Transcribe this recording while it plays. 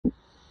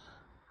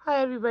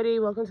Hi everybody,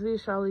 welcome to the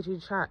Astrology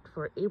chat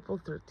for April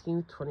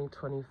 13th,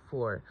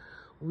 2024.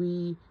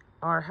 We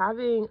are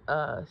having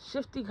a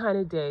shifty kind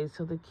of day,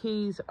 so the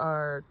keys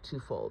are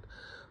twofold.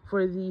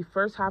 For the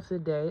first half of the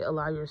day,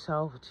 allow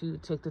yourself to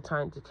take the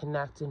time to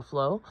connect and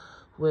flow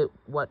with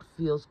what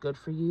feels good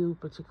for you,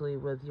 particularly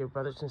with your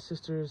brothers and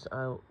sisters,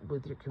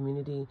 with your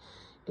community,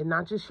 and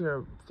not just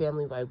your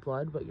family by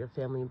blood, but your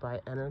family by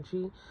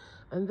energy.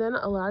 And then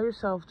allow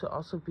yourself to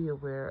also be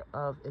aware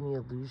of any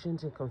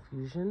illusions and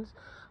confusions.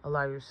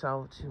 Allow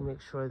yourself to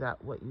make sure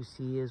that what you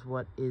see is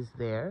what is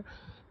there,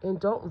 and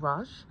don't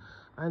rush.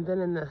 And then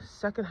in the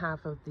second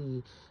half of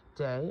the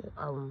day,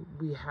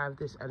 we have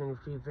this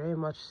energy very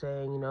much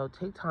saying,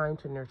 take time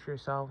to nurture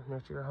yourself,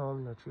 nurture your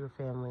home, nurture your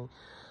family.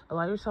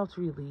 Allow yourself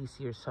to release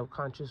your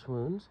subconscious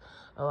wounds.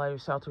 Allow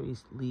yourself to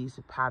release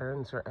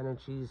patterns or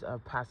energies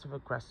of passive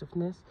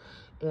aggressiveness,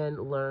 and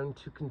learn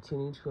to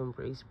continue to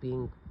embrace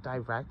being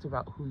direct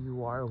about who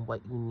you are and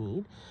what you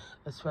need,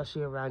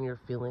 especially around your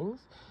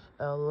feelings.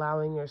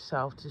 Allowing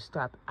yourself to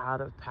step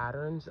out of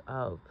patterns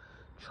of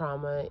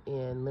trauma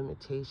and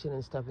limitation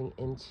and stepping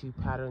into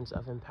patterns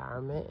of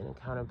empowerment and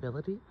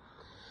accountability.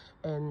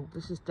 And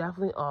this is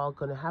definitely all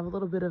going to have a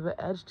little bit of an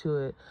edge to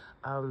it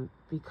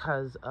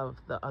because of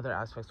the other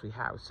aspects we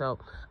have. So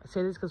I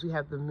say this because we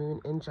have the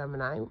moon in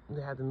Gemini.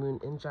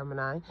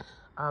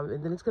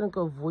 And then it's going to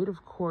go void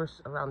of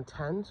course around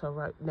 10. So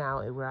right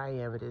now, where I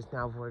am, it is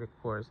now void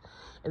of course.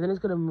 And then it's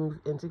going to move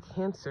into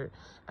Cancer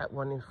at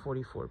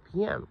 1:44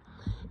 p.m.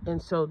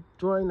 And so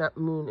during that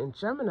moon in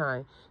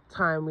Gemini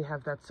time, we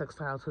have that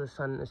sextile to the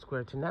sun and a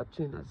square to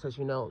Neptune that says,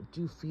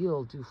 do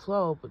feel, do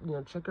flow, but,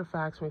 check your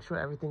facts, make sure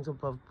everything's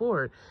above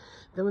board.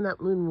 Then when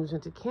that moon moves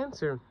into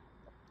Cancer,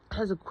 it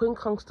has a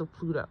quincunx to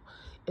Pluto.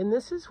 And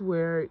this is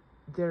where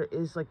there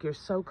is like your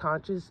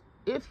subconscious,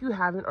 if you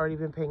haven't already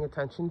been paying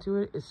attention to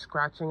it, is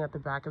scratching at the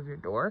back of your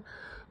door,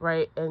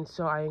 right? And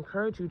so I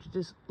encourage you to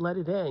just let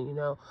it in,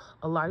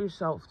 allow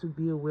yourself to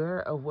be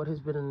aware of what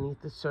has been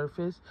underneath the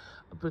surface,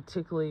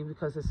 particularly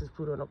because this is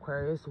Pluto in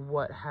Aquarius,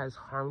 what has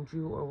harmed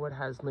you or what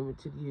has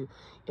limited you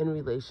in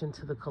relation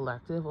to the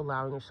collective,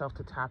 allowing yourself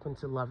to tap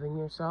into loving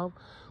yourself.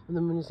 When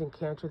the moon is in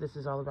Cancer, this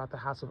is all about the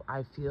house of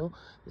I feel.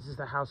 This is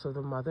the house of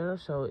the mother.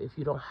 So if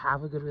you don't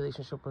have a good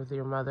relationship with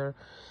your mother,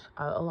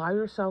 allow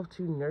yourself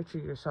to nurture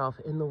yourself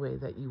in the way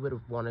that you would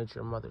have wanted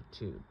your mother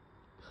to.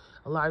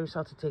 Allow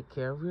yourself to take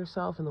care of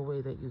yourself in the way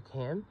that you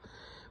can.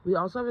 We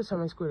also have a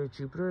semi-square to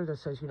Jupiter that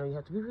says, you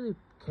have to be really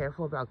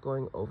careful about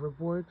going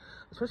overboard,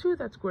 especially with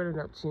that square to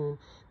Neptune,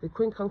 the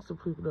quincunx to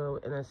Pluto,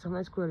 and a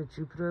semi-square to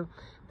Jupiter.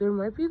 There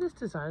might be this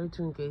desire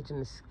to engage in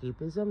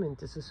escapism and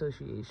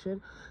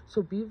disassociation.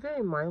 So be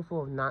very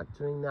mindful of not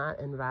doing that,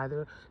 and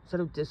rather,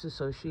 instead of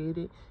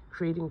disassociating,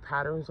 creating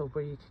patterns of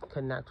where you can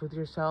connect with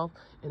yourself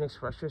and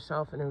express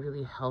yourself in a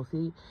really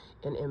healthy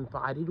and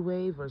embodied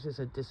way versus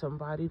a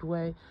disembodied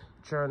way.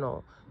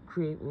 Journal,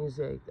 create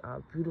music,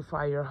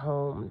 beautify your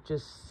home,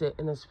 just sit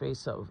in a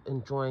space of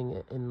enjoying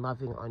it and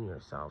loving on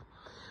yourself.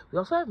 We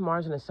also have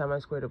Mars in a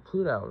semi-square to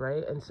Pluto,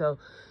 right? And so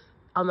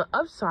on the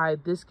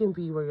upside, this can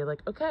be where you're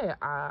like, okay,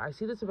 I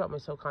see this about my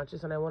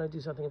subconscious and I want to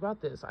do something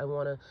about this. I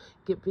want to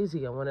get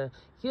busy. I want to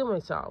heal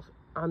myself.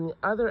 On the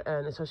other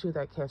end, especially with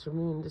that Cancer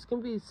moon, this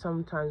can be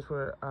sometimes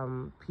where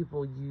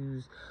people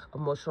use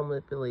emotional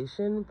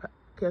manipulation.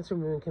 Cancer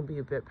moon can be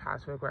a bit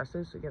passive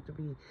aggressive, so you have to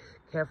be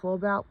careful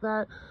about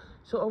that.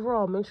 So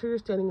overall, make sure you're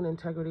standing in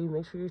integrity,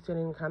 make sure you're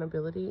standing in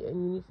accountability,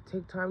 and you need to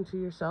take time to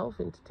yourself,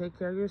 and to take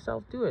care of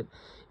yourself, do it.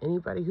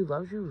 Anybody who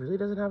loves you really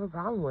doesn't have a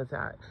problem with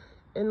that.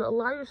 And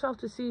allow yourself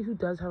to see who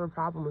does have a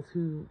problem with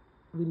who,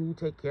 when you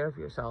take care of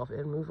yourself,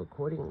 and move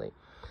accordingly.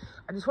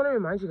 I just want to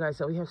remind you guys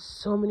that we have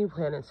so many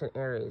planets in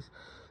Aries.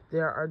 We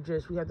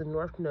have the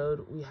North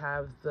Node, we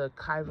have the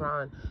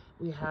Chiron,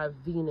 we have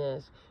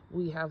Venus,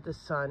 we have the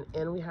Sun,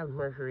 and we have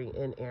Mercury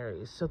in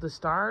Aries. So the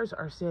stars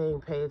are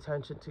saying pay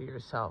attention to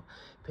yourself.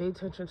 Pay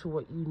attention to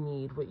what you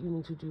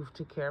need to do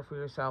to care for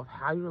yourself,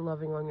 how you're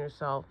loving on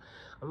yourself,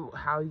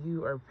 how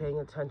you are paying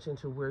attention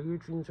to where your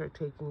dreams are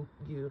taking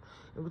you,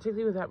 and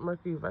particularly with that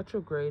Mercury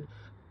retrograde,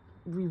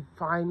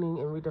 refining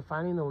and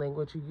redefining the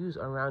language you use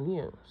around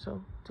you.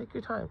 So take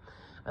your time.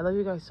 I love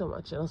you guys so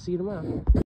much, and I'll see you tomorrow.